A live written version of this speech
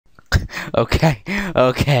Okay,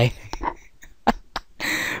 okay.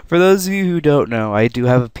 For those of you who don't know, I do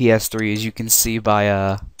have a PS3, as you can see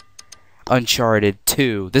by Uncharted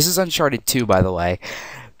 2. This is Uncharted 2, by the way.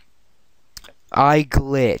 I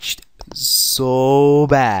glitched so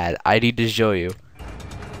bad. I need to show you.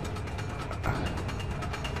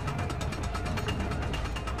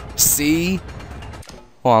 See?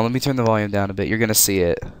 Hold on, let me turn the volume down a bit. You're gonna see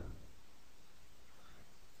it.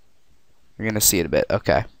 You're gonna see it a bit.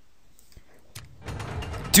 Okay.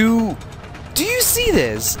 Do you see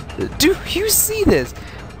this? Do you see this?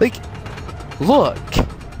 Like, look.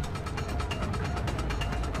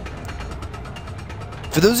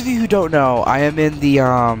 For those of you who don't know, I am in the,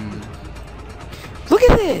 look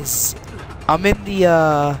at this! I'm in the,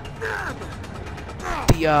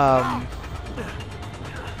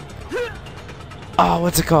 oh,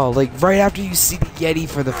 what's it called? Like, right after you see the Yeti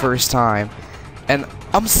for the first time. And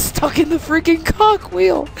I'm stuck in the freaking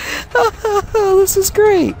cogwheel! This is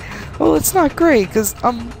great! Well, it's not great, because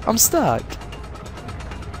I'm stuck.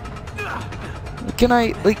 Can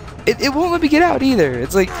I, like, it won't let me get out either.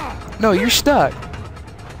 It's like, no, you're stuck.